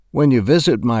When you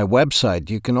visit my website,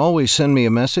 you can always send me a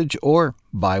message or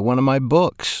buy one of my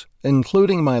books,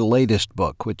 including my latest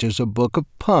book, which is a book of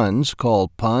puns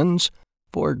called Puns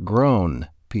for Grown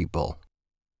People.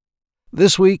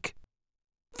 This week,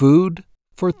 food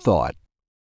for thought.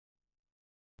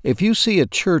 If you see a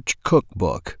church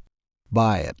cookbook,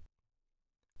 buy it.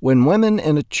 When women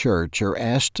in a church are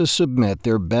asked to submit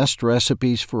their best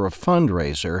recipes for a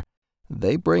fundraiser,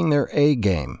 they bring their A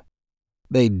game.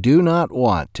 They do not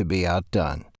want to be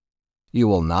outdone. You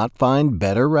will not find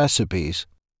better recipes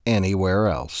anywhere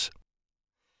else.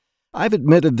 I've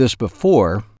admitted this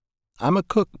before. I'm a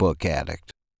cookbook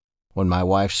addict. When my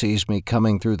wife sees me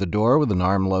coming through the door with an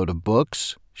armload of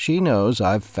books, she knows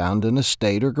I've found an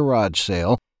estate or garage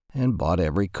sale and bought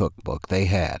every cookbook they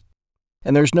had.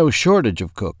 And there's no shortage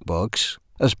of cookbooks,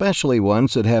 especially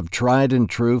ones that have tried and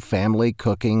true family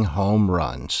cooking home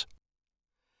runs.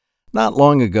 Not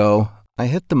long ago, I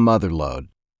hit the mother lode.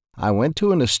 I went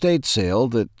to an estate sale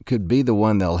that could be the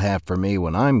one they'll have for me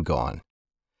when I'm gone.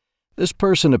 This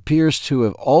person appears to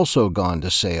have also gone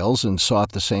to sales and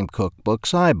sought the same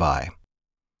cookbooks I buy.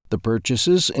 The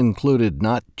purchases included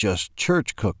not just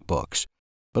church cookbooks,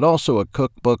 but also a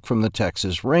cookbook from the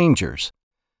Texas Rangers,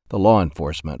 the law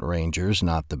enforcement Rangers,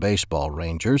 not the baseball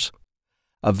Rangers,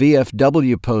 a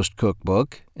VFW Post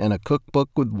cookbook, and a cookbook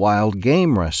with wild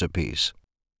game recipes.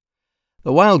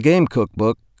 The Wild Game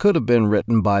Cookbook could have been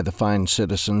written by the fine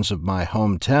citizens of my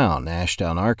hometown,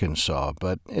 Ashdown, Arkansas,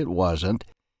 but it wasn't.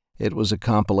 It was a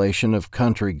compilation of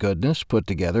country goodness put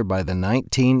together by the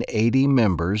 1980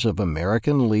 members of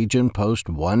American Legion Post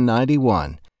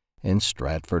 191 in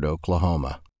Stratford,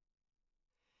 Oklahoma.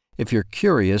 If you're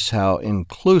curious how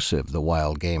inclusive the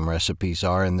wild game recipes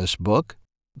are in this book,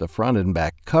 the front and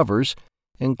back covers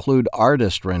include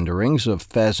artist renderings of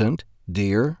pheasant,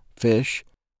 deer, fish,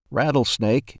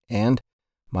 rattlesnake, and,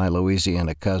 my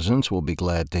Louisiana cousins will be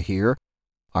glad to hear,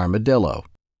 armadillo.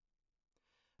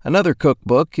 Another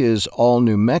cookbook is all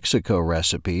New Mexico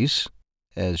recipes.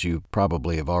 As you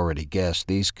probably have already guessed,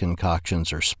 these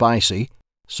concoctions are spicy.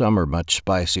 Some are much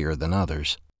spicier than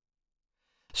others.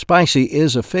 Spicy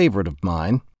is a favorite of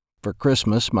mine. For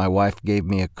Christmas, my wife gave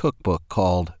me a cookbook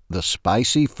called The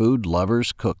Spicy Food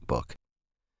Lover's Cookbook.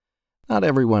 Not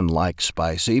everyone likes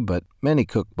spicy, but many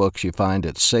cookbooks you find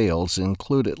at sales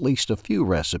include at least a few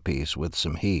recipes with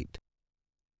some heat.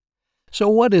 So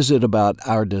what is it about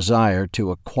our desire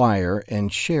to acquire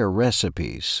and share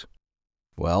recipes?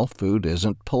 Well, food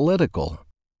isn't political.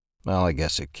 Well, I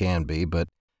guess it can be, but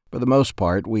for the most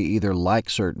part, we either like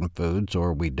certain foods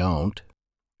or we don't.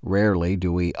 Rarely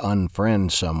do we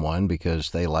unfriend someone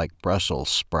because they like Brussels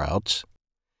sprouts.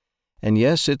 And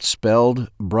yes, it's spelled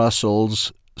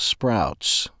Brussels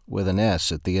sprouts with an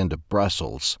S at the end of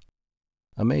Brussels.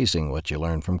 Amazing what you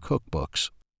learn from cookbooks.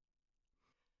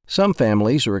 Some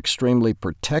families are extremely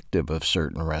protective of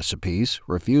certain recipes,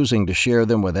 refusing to share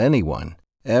them with anyone,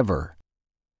 ever.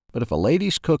 But if a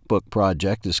ladies' cookbook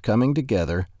project is coming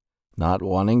together, not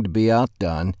wanting to be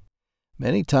outdone,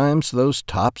 many times those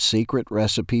top-secret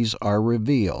recipes are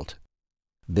revealed.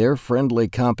 Their friendly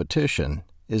competition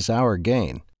is our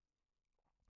gain.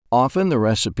 Often the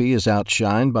recipe is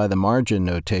outshined by the margin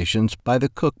notations by the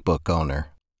cookbook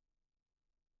owner.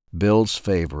 Bill's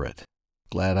favorite.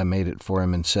 Glad I made it for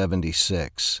him in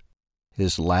 '76.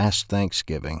 His last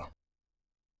Thanksgiving.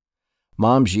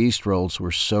 Mom's yeast rolls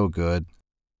were so good.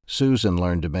 Susan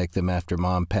learned to make them after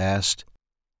Mom passed.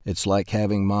 It's like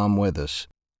having Mom with us.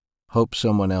 Hope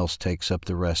someone else takes up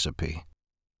the recipe.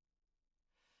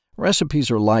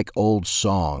 Recipes are like old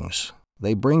songs.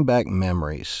 They bring back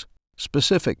memories,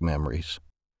 specific memories.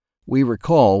 We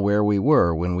recall where we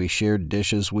were when we shared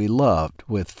dishes we loved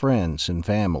with friends and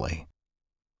family.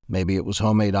 Maybe it was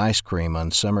homemade ice cream on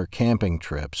summer camping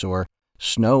trips or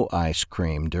snow ice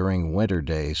cream during winter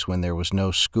days when there was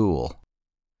no school.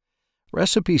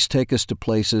 Recipes take us to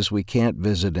places we can't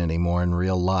visit anymore in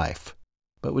real life,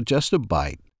 but with just a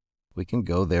bite, we can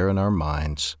go there in our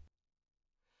minds.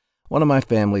 One of my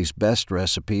family's best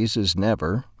recipes has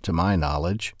never, to my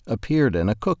knowledge, appeared in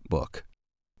a cookbook,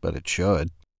 but it should.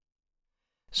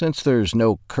 Since there's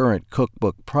no current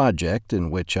cookbook project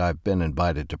in which I've been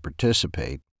invited to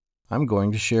participate, I'm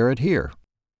going to share it here.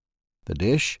 The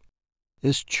dish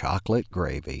is chocolate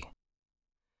gravy.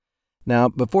 Now,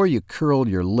 before you curl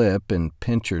your lip and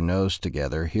pinch your nose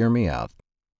together, hear me out.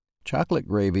 Chocolate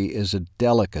gravy is a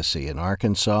delicacy in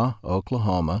Arkansas,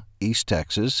 Oklahoma, East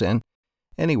Texas, and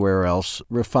anywhere else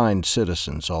refined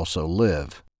citizens also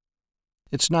live.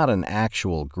 It's not an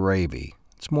actual gravy.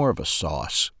 It's more of a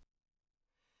sauce.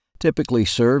 Typically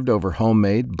served over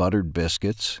homemade buttered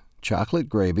biscuits, chocolate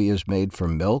gravy is made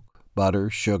from milk, butter,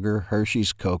 sugar,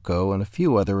 Hershey's cocoa, and a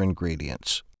few other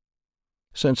ingredients.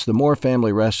 Since the Moore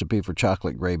family recipe for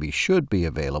chocolate gravy should be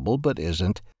available but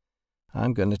isn't,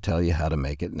 I'm going to tell you how to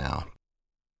make it now.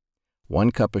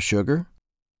 1 cup of sugar,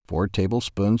 4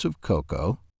 tablespoons of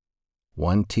cocoa,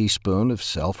 1 teaspoon of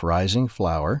self-rising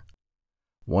flour,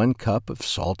 1 cup of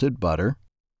salted butter,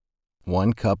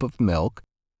 1 cup of milk,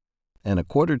 and a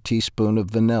 1/4 teaspoon of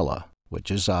vanilla,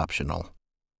 which is optional.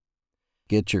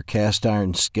 Get your cast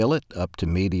iron skillet up to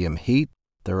medium heat,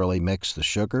 thoroughly mix the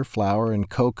sugar, flour, and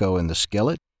cocoa in the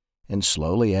skillet, and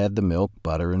slowly add the milk,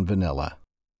 butter, and vanilla.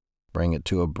 Bring it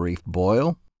to a brief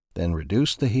boil, then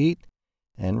reduce the heat,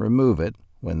 and remove it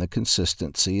when the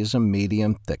consistency is a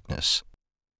medium thickness.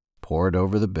 Pour it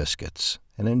over the biscuits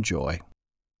and enjoy.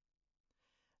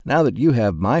 Now that you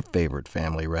have my favorite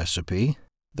family recipe,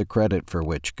 the credit for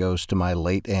which goes to my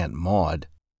late Aunt Maud,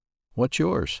 what's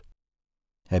yours?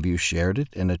 Have you shared it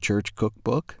in a church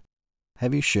cookbook?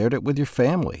 Have you shared it with your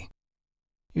family?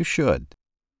 You should,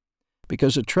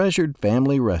 because a treasured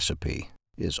family recipe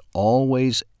is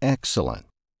always excellent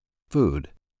food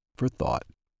for thought.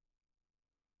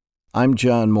 I'm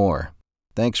John Moore.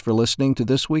 Thanks for listening to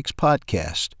this week's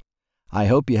podcast. I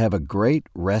hope you have a great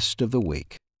rest of the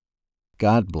week.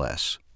 God bless.